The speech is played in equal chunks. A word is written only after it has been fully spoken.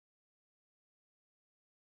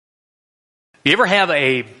You ever have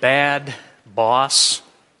a bad boss?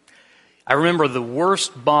 I remember the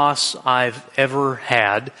worst boss I've ever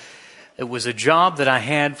had. It was a job that I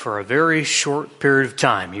had for a very short period of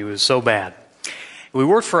time. He was so bad. We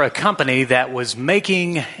worked for a company that was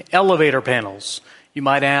making elevator panels. You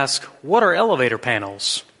might ask, what are elevator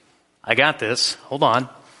panels? I got this. Hold on.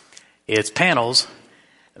 It's panels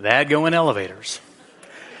that go in elevators.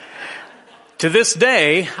 To this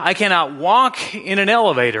day, I cannot walk in an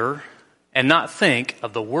elevator and not think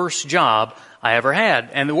of the worst job I ever had.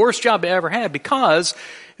 And the worst job I ever had because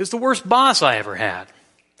it's the worst boss I ever had.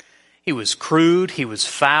 He was crude, he was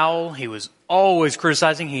foul, he was always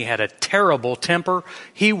criticizing, he had a terrible temper.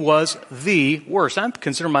 He was the worst. I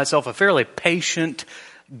consider myself a fairly patient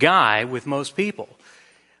guy with most people.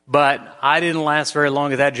 But I didn't last very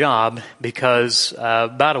long at that job because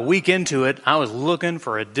about a week into it, I was looking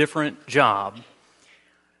for a different job.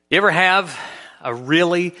 You ever have a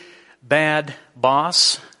really bad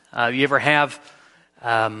boss? You ever have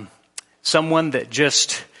someone that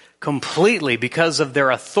just completely, because of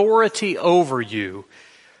their authority over you,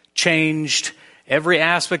 changed every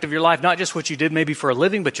aspect of your life, not just what you did maybe for a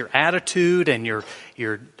living, but your attitude and your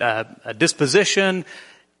disposition?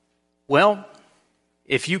 Well,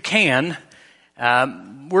 if you can,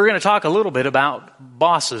 we're going to talk a little bit about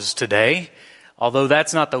bosses today. Although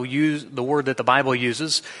that's not the word that the Bible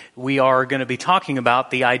uses, we are going to be talking about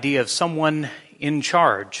the idea of someone in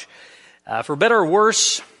charge. For better or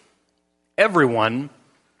worse, everyone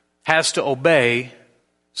has to obey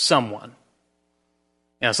someone.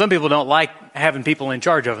 Now, some people don't like having people in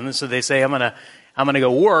charge of them, so they say, I'm going to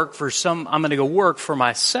go work for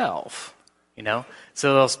myself.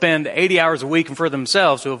 So they'll spend 80 hours a week for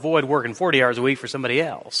themselves to avoid working 40 hours a week for somebody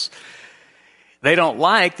else. They don't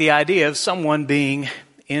like the idea of someone being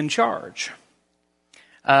in charge.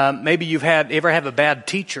 Maybe you ever have a bad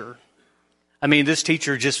teacher. This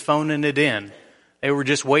teacher just phoning it in. They were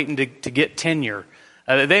just waiting to get tenure.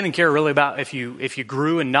 They didn't care really about if you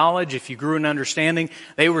grew in knowledge, if you grew in understanding.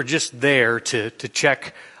 They were just there to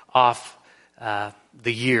check off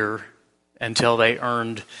the year until they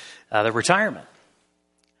earned their retirement.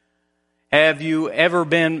 Have you ever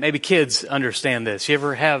been, maybe kids understand this, you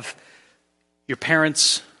ever have your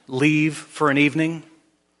parents leave for an evening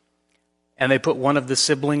and they put one of the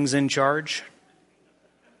siblings in charge?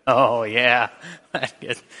 Oh, yeah.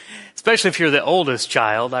 Especially if you're the oldest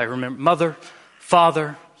child. I remember, Mother,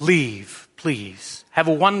 Father, leave, please. Have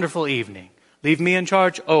a wonderful evening. Leave me in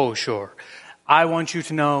charge? Oh, sure. I want you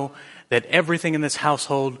to know that everything in this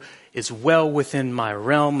household is well within my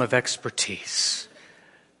realm of expertise.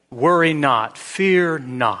 Worry not, fear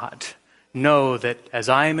not. Know that as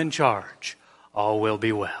I am in charge, all will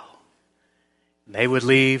be well. And they would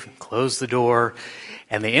leave, close the door,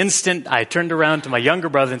 and the instant I turned around to my younger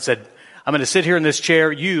brother and said, I'm going to sit here in this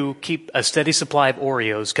chair, you keep a steady supply of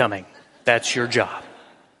Oreos coming. That's your job.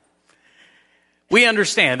 We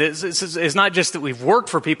understand. It's not just that we've worked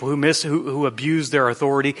for people who abuse their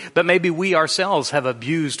authority, but maybe we ourselves have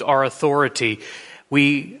abused our authority.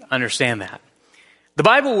 We understand that. The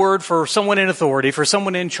Bible word for someone in authority, for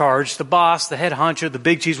someone in charge, the boss, the head honcho, the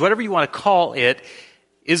big cheese, whatever you want to call it,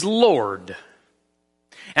 is Lord.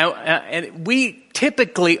 And we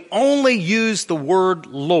typically only use the word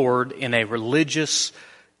Lord in a religious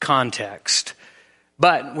context.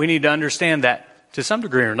 But we need to understand that to some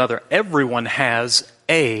degree or another, everyone has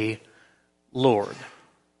a Lord.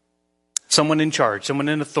 Someone in charge, someone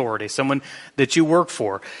in authority, someone that you work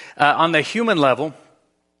for. On the human level,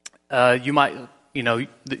 you might,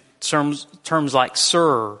 terms like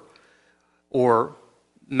sir or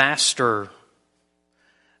master.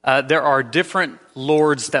 There are different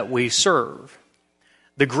lords that we serve.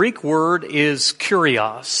 The Greek word is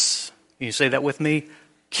kurios. Can you say that with me?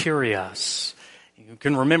 Kurios. You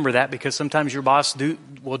can remember that because sometimes your boss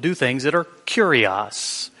will do things that are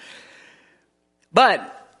kurios.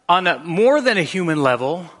 But on a more than a human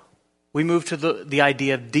level, we move to the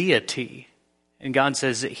idea of deity. And God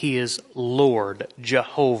says that He is Lord,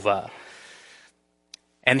 Jehovah.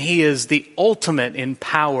 And He is the ultimate in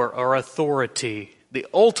power or authority, the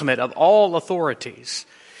ultimate of all authorities.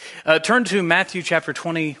 Turn to Matthew chapter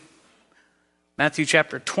 20. Matthew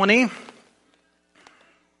chapter 20.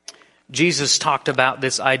 Jesus talked about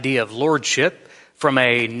this idea of lordship from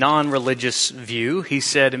a non-religious view. He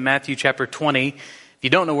said in Matthew chapter 20, if you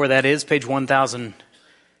don't know where that is, page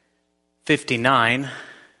 1059,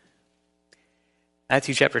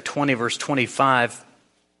 Matthew chapter 20, verse 25,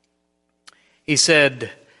 he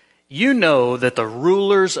said, "You know that the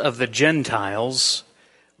rulers of the Gentiles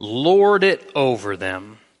lord it over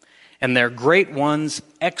them, and their great ones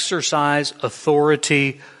exercise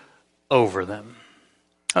authority over them.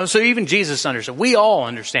 So even Jesus understood, we all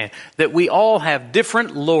understand that we all have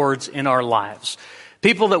different lords in our lives.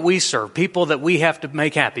 People that we serve, people that we have to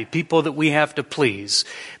make happy, people that we have to please,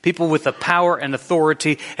 people with the power and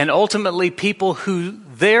authority, and ultimately people who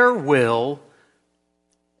their will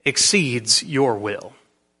exceeds your will.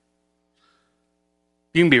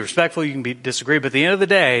 You can be respectful, you can disagree, but at the end of the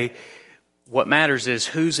day, what matters is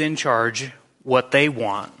who's in charge, what they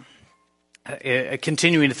want.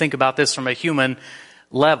 Continuing to think about this from a human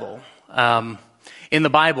level. In the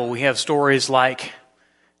Bible, we have stories like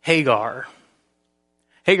Hagar.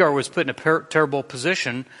 Hagar was put in a terrible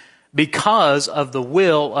position because of the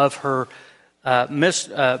will of her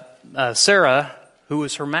Sarah, who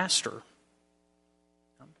was her master.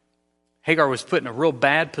 Hagar was put in a real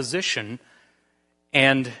bad position,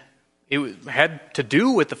 and it had to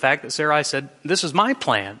do with the fact that Sarai said, "This is my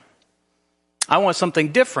plan. I want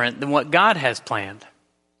something different than what God has planned."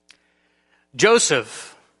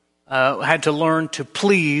 Joseph had to learn to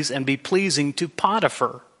please and be pleasing to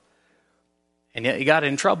Potiphar. And yet he got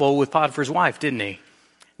in trouble with Potiphar's wife, didn't he?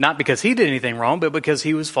 Not because he did anything wrong, but because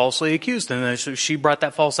he was falsely accused. And so she brought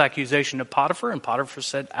that false accusation to Potiphar, and Potiphar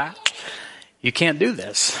said, you can't do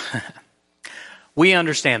this. We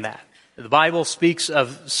understand that. The Bible speaks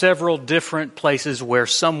of several different places where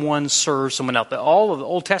someone serves someone else. All of the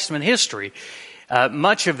Old Testament history,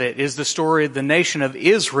 much of it is the story of the nation of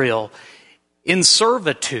Israel in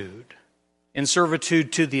servitude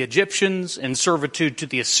to the Egyptians, in servitude to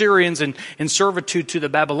the Assyrians, and in servitude to the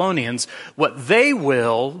Babylonians. What they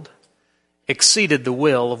willed exceeded the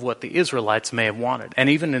will of what the Israelites may have wanted, and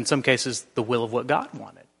even in some cases, the will of what God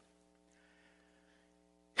wanted.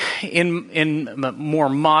 In more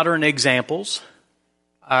modern examples,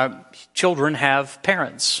 children have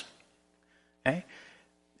parents. Okay?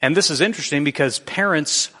 And this is interesting because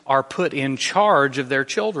parents are put in charge of their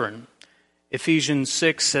children. Ephesians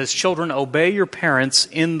 6 says, "Children, obey your parents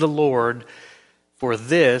in the Lord, for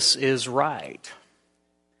this is right."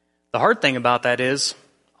 The hard thing about that is,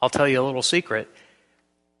 I'll tell you a little secret,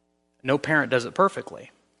 no parent does it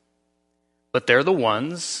perfectly. But they're the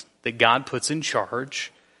ones that God puts in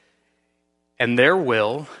charge, and their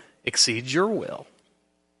will exceeds your will.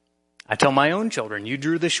 I tell my own children, you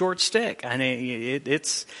drew the short stick. I mean,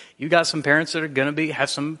 you got some parents that are going to have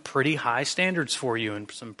some pretty high standards for you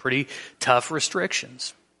and some pretty tough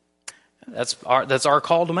restrictions. That's our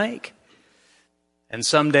call to make. And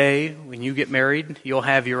someday, when you get married, you'll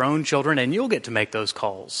have your own children, and you'll get to make those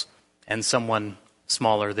calls, and someone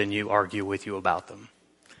smaller than you argue with you about them.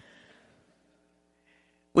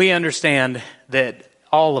 We understand that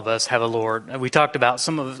all of us have a Lord. We talked about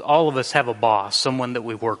all of us have a boss, someone that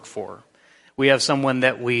we work for. We have someone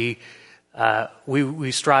that we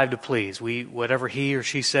strive to please. Whatever he or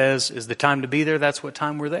she says is the time to be there, that's what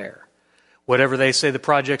time we're there. Whatever they say the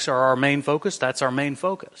projects are our main focus, that's our main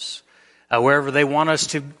focus. Wherever they want us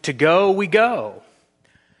to go, we go.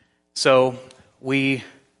 So we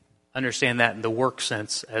understand that in the work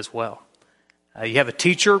sense as well. You have a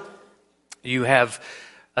teacher, you have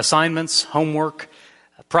assignments, homework,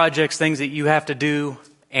 projects, things that you have to do,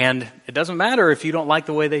 and it doesn't matter if you don't like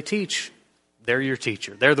the way they teach. They're your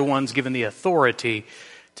teacher. They're the ones given the authority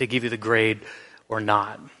to give you the grade or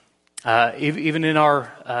not. Even in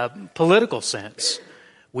our political sense,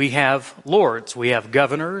 we have lords. We have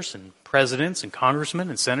governors and presidents and congressmen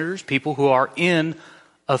and senators, people who are in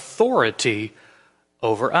authority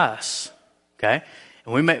over us. Okay?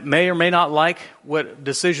 And we may or may not like what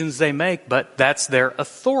decisions they make, but that's their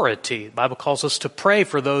authority. The Bible calls us to pray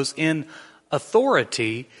for those in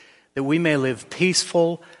authority that we may live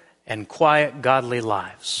peaceful and quiet, godly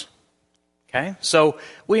lives. Okay? So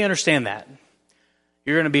we understand that.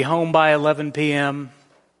 You're going to be home by 11 p.m.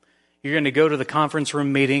 You're going to go to the conference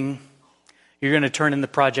room meeting. You're going to turn in the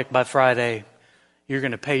project by Friday. You're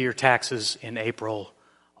going to pay your taxes in April,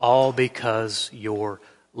 all because your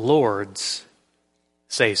lords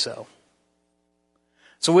say so.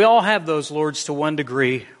 So we all have those lords to one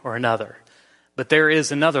degree or another. But there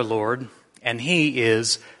is another Lord, and He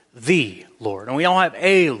is the Lord. And we all have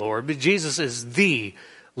a Lord, but Jesus is the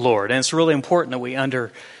Lord. And it's really important that we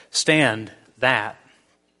understand that.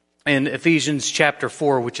 In Ephesians chapter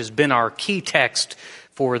 4, which has been our key text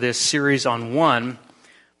for this series on 1,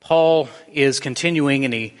 Paul is continuing,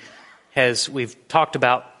 and we've talked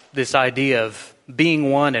about this idea of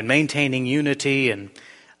being one and maintaining unity, and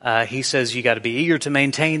he says you got to be eager to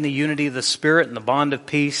maintain the unity of the Spirit and the bond of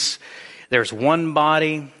peace. There's one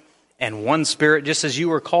body and one Spirit, just as you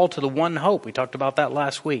were called to the one hope. We talked about that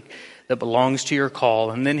last week, that belongs to your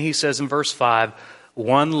call. And then he says in verse 5,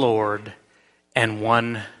 one Lord and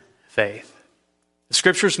one faith. The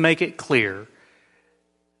Scriptures make it clear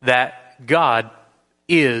that God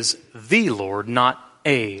is the Lord, not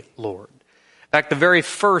a Lord. In fact, the very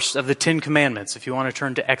first of the Ten Commandments, if you want to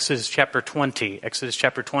turn to Exodus chapter 20,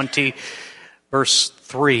 verse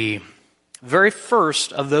 3, the very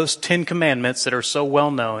first of those 10 commandments that are so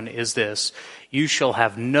well known is this: you shall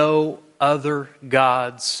have no other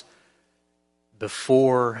gods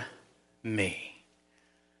before me.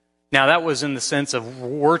 Now, that was in the sense of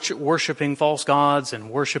worshiping false gods and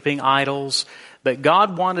worshiping idols, but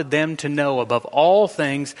God wanted them to know above all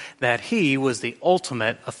things that He was the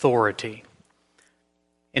ultimate authority.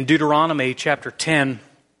 In Deuteronomy chapter 10,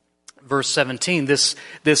 verse 17, this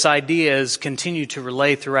idea is continued to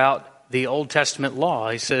relay throughout the Old Testament law.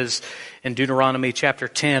 He says in Deuteronomy chapter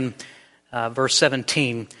 10, verse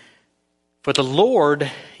 17, "For the Lord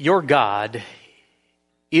your God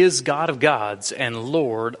is God of gods and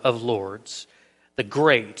Lord of lords, the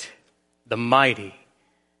great, the mighty,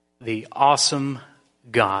 the awesome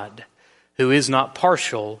God, who is not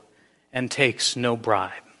partial and takes no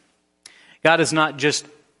bribe." God is not just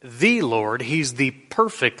the Lord, He's the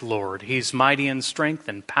perfect Lord. He's mighty in strength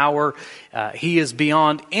and power. He is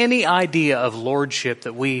beyond any idea of lordship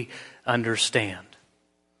that we understand.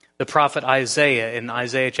 The prophet Isaiah, in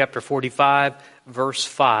Isaiah chapter 45, verse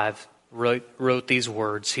 5, wrote these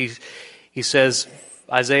words. He says,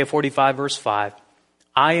 Isaiah 45, verse 5,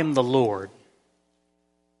 "I am the Lord,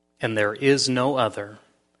 and there is no other.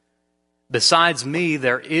 Besides me,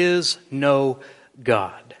 there is no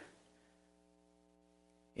God."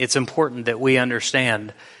 It's important that we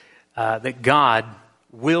understand that God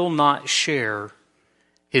will not share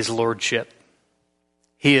His lordship.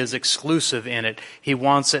 He is exclusive in it. He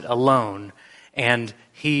wants it alone. And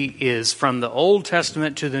He is, from the Old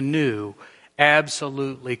Testament to the New,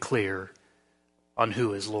 absolutely clear on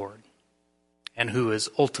who is Lord and who is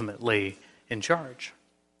ultimately in charge.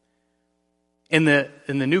 In the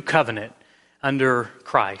New Covenant, under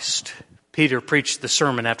Christ, Peter preached the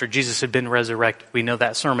sermon after Jesus had been resurrected. We know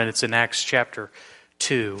that sermon. It's in Acts chapter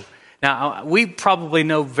 2. Now, we probably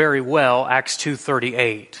know very well Acts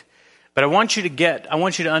 2:38. But I want you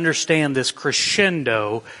to understand this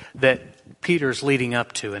crescendo that Peter's leading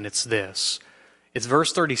up to, and it's this. It's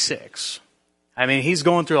verse 36. I mean, he's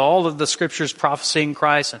going through all of the Scriptures prophesying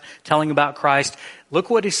Christ and telling about Christ. Look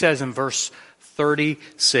what he says in verse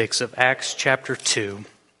 36 of Acts chapter 2.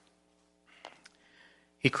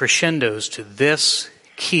 He crescendos to this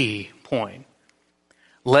key point.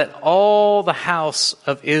 "Let all the house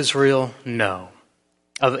of Israel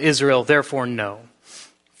therefore know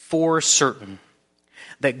for certain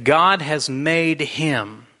that God has made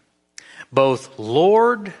Him both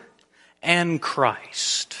Lord and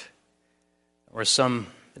Christ." There was some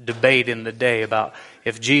debate in the day about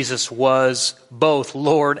if Jesus was both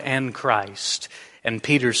Lord and Christ. And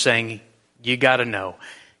Peter's saying, you got to know,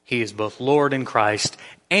 He is both Lord and Christ,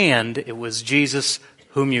 and it was Jesus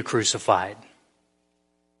whom you crucified.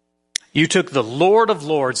 You took the Lord of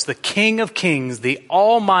lords, the King of kings, the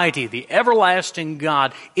Almighty, the everlasting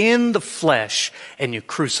God in the flesh, and you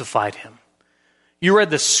crucified Him. You read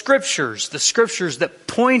the Scriptures that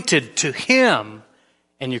pointed to Him,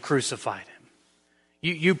 and you crucified Him.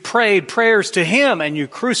 You prayed prayers to Him, and you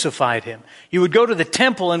crucified Him. You would go to the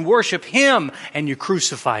temple and worship Him, and you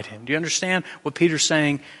crucified Him. Do you understand what Peter's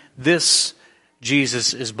saying? This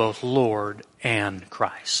Jesus is both Lord and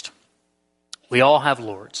Christ. We all have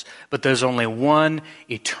lords, but there's only one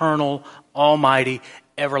eternal, almighty,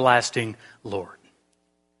 everlasting Lord.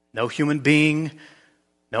 No human being,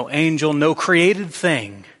 no angel, no created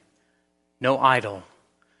thing, no idol,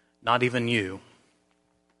 not even you,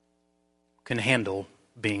 can handle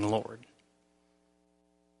being Lord.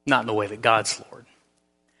 Not in the way that God's Lord.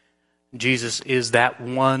 Jesus is that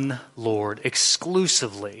one Lord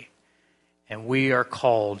exclusively, and we are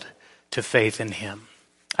called to faith in Him.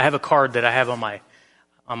 I have a card that I have on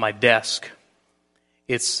my desk.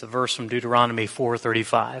 It's a verse from Deuteronomy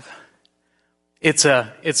 4:35.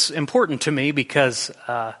 It's important to me because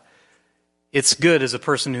it's good as a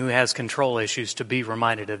person who has control issues to be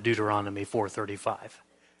reminded of Deuteronomy 4:35.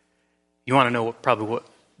 You want to know what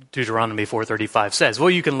Deuteronomy 4:35 says? Well,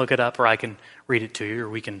 you can look it up, or I can read it to you, or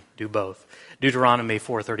we can do both. Deuteronomy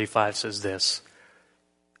 4:35 says this: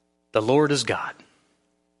 "The Lord is God.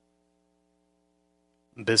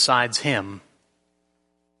 Besides Him,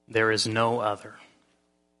 there is no other."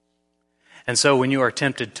 And so when you are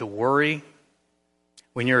tempted to worry,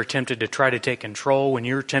 when you're tempted to try to take control, when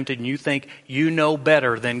you're tempted and you think you know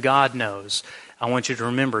better than God knows, I want you to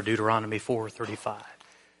remember Deuteronomy 4:35.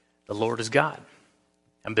 The Lord is God,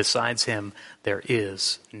 and besides Him, there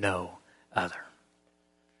is no other.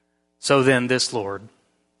 So So then this Lord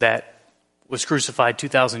that was crucified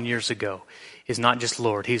 2,000 years ago is not just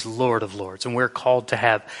Lord, He's Lord of Lords. And we're called to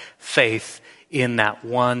have faith in that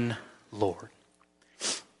one Lord.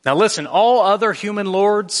 Now listen, all other human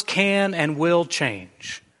lords can and will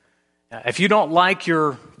change. If you don't like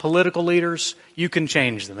your political leaders, you can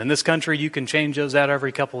change them. In this country, you can change those out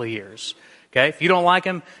every couple of years. Okay? If you don't like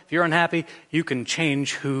them, if you're unhappy, you can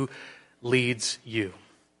change who leads you.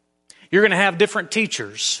 You're going to have different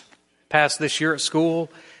teachers past this year at school.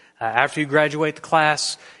 After you graduate the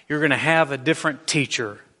class, you're going to have a different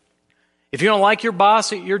teacher. If you don't like your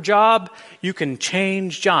boss at your job, you can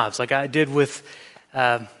change jobs, like I did with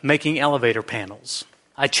making elevator panels.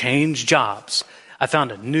 I changed jobs. I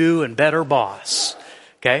found a new and better boss.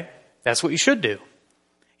 Okay? That's what you should do.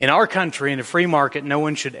 In our country, in a free market, no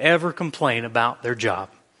one should ever complain about their job.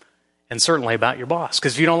 And certainly about your boss.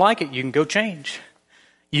 Because if you don't like it, you can go change.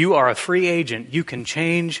 You are a free agent. You can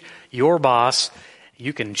change your boss.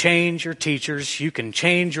 You can change your teachers. You can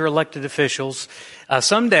change your elected officials.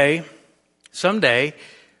 Someday,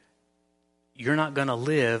 you're not going to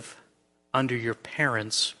live under your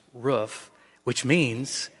parents' roof, which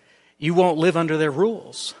means you won't live under their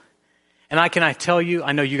rules. And I tell you,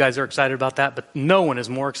 I know you guys are excited about that, but no one is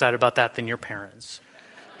more excited about that than your parents.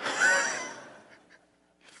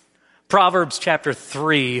 Proverbs chapter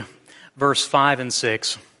 3, verse 5 and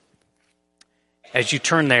 6. As you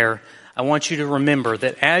turn there, I want you to remember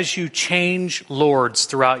that as you change lords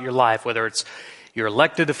throughout your life, whether it's your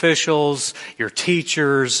elected officials, your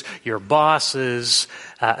teachers, your bosses,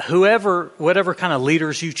 whatever kind of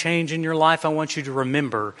leaders you change in your life, I want you to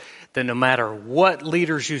remember that no matter what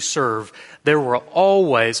leaders you serve, there will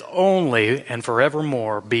always, only, and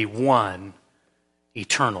forevermore be one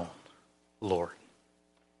eternal Lord.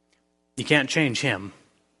 You can't change Him.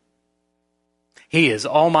 He is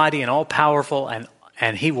almighty and all-powerful,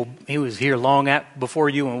 and He was here long before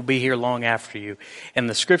you and will be here long after you. And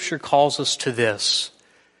the Scripture calls us to this.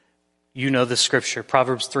 You know the Scripture,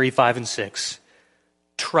 Proverbs 3, 5, and 6.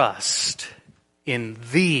 Trust in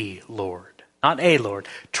the Lord. Not a Lord.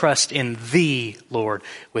 Trust in the Lord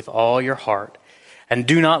with all your heart. And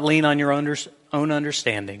do not lean on your own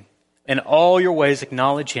understanding. In all your ways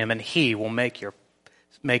acknowledge Him, and He will make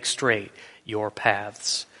straight your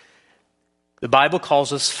paths. The Bible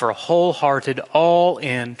calls us for a wholehearted,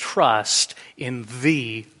 all-in trust in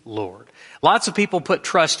the Lord. Lots of people put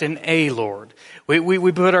trust in a Lord.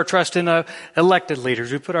 We put our trust in elected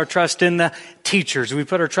leaders. We put our trust in the teachers. We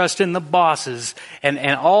put our trust in the bosses. And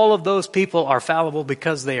all of those people are fallible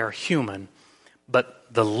because they are human. But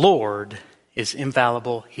the Lord is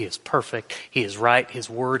infallible. He is perfect. He is right. His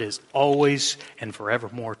word is always and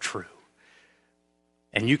forevermore true.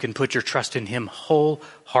 And you can put your trust in Him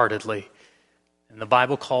wholeheartedly. And the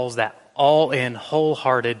Bible calls that all-in,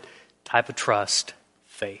 wholehearted type of trust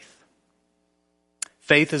faith.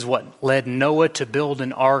 Faith is what led Noah to build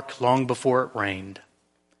an ark long before it rained.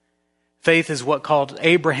 Faith is what called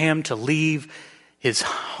Abraham to leave his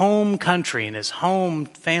home country and his home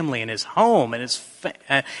family and his home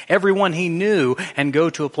and everyone he knew and go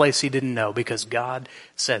to a place he didn't know because God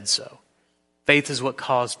said so. Faith is what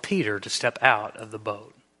caused Peter to step out of the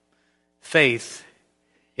boat. Faith,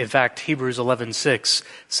 in fact, Hebrews 11:6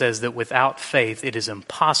 says that without faith it is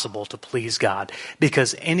impossible to please God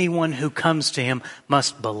because anyone who comes to Him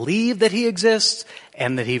must believe that He exists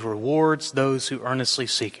and that He rewards those who earnestly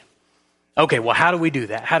seek Him. Okay, well, how do we do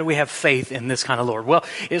that? How do we have faith in this kind of Lord? Well,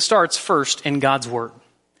 it starts first in God's Word.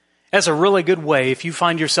 That's a really good way, if you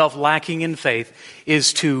find yourself lacking in faith,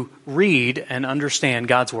 is to read and understand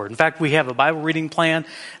God's Word. In fact, we have a Bible reading plan.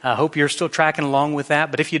 I hope you're still tracking along with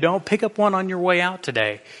that. But if you don't, pick up one on your way out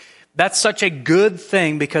today. That's such a good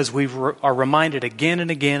thing because we are reminded again and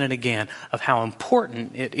again and again of how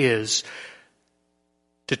important it is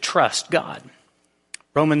to trust God.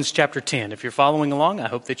 Romans chapter 10. If you're following along, I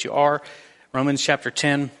hope that you are. Romans chapter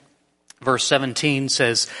 10. Verse 17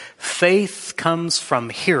 says, faith comes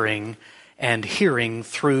from hearing, and hearing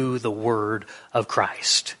through the word of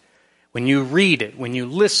Christ. When you read it, when you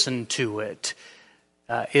listen to it,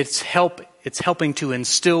 it's helping to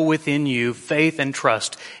instill within you faith and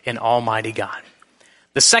trust in Almighty God.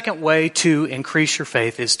 The second way to increase your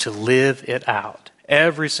faith is to live it out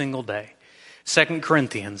every single day. 2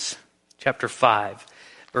 Corinthians chapter 5.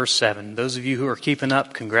 Verse 7. Those of you who are keeping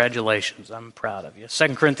up, congratulations. I'm proud of you.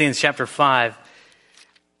 2 Corinthians chapter 5,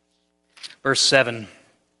 verse 7.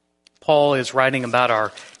 Paul is writing about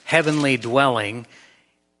our heavenly dwelling,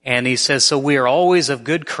 and he says, so we are always of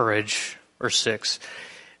good courage. Verse 6.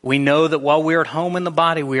 We know that while we are at home in the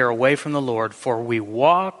body, we are away from the Lord, for we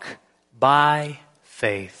walk by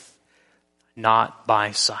faith, not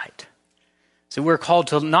by sight. So we're called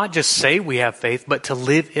to not just say we have faith, but to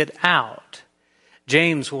live it out.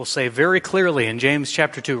 James will say very clearly in James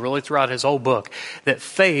chapter 2, really throughout his whole book, that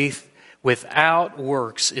faith without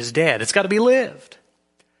works is dead. It's got to be lived.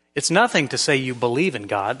 It's nothing to say you believe in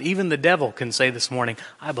God. Even the devil can say this morning,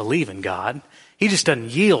 I believe in God. He just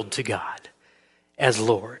doesn't yield to God as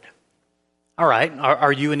Lord. All right,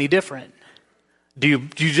 are you any different? Do you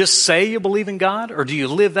just say you believe in God, or do you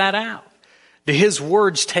live that out? Do His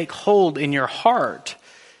words take hold in your heart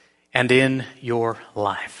and in your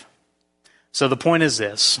life? So the point is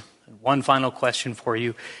this. One final question for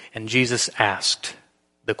you, and Jesus asked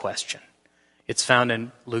the question. It's found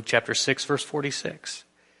in Luke chapter 6, verse 46.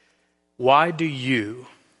 Why do you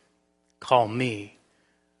call me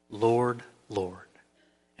Lord, Lord,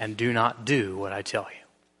 and do not do what I tell you?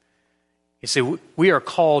 You see, we are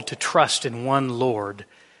called to trust in one Lord,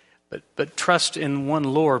 but trust in one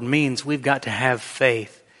Lord means we've got to have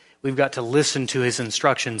faith. We've got to listen to His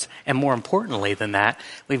instructions, and more importantly than that,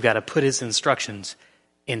 we've got to put His instructions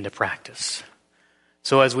into practice.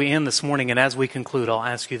 So as we end this morning and as we conclude, I'll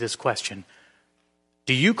ask you this question.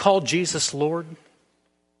 Do you call Jesus Lord?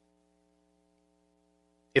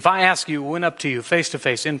 If I ask you, went up to you face to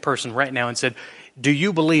face in person right now and said, do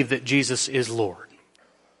you believe that Jesus is Lord?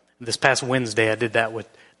 This past Wednesday I did that with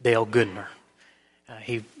Dale Goodner.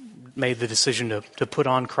 He made the decision to put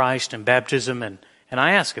on Christ in baptism, and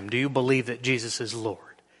I asked him, do you believe that Jesus is Lord?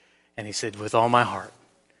 And he said, with all my heart.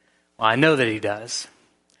 Well, I know that he does.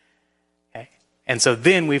 Okay. And so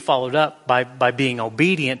then we followed up by being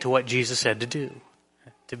obedient to what Jesus said to do,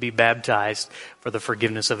 to be baptized for the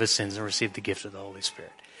forgiveness of his sins and receive the gift of the Holy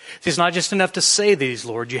Spirit. See, it's not just enough to say that He's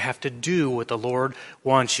Lord. You have to do what the Lord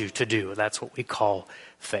wants you to do. That's what we call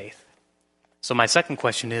faith. So my second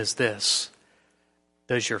question is this.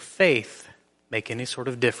 Does your faith make any sort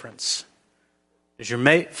of difference? Does your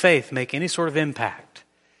faith make any sort of impact?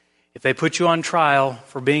 If they put you on trial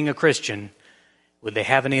for being a Christian, would they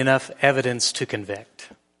have any enough evidence to convict?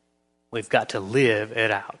 We've got to live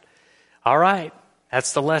it out. All right,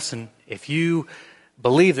 that's the lesson. If you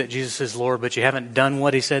believe that Jesus is Lord, but you haven't done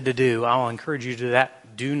what He said to do, I'll encourage you to do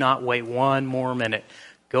that. Do not wait one more minute.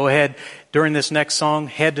 Go ahead during this next song,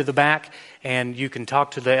 head to the back, and you can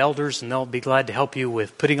talk to the elders, and they'll be glad to help you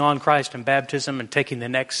with putting on Christ in baptism and taking the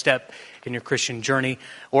next step in your Christian journey.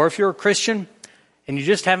 Or if you're a Christian and you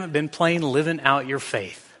just haven't been plain living out your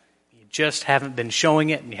faith, you just haven't been showing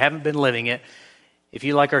it and you haven't been living it, if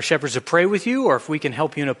you'd like our shepherds to pray with you, or if we can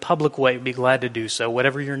help you in a public way, we'd be glad to do so.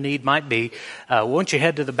 Whatever your need might be, won't you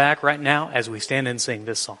head to the back right now as we stand and sing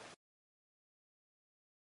this song?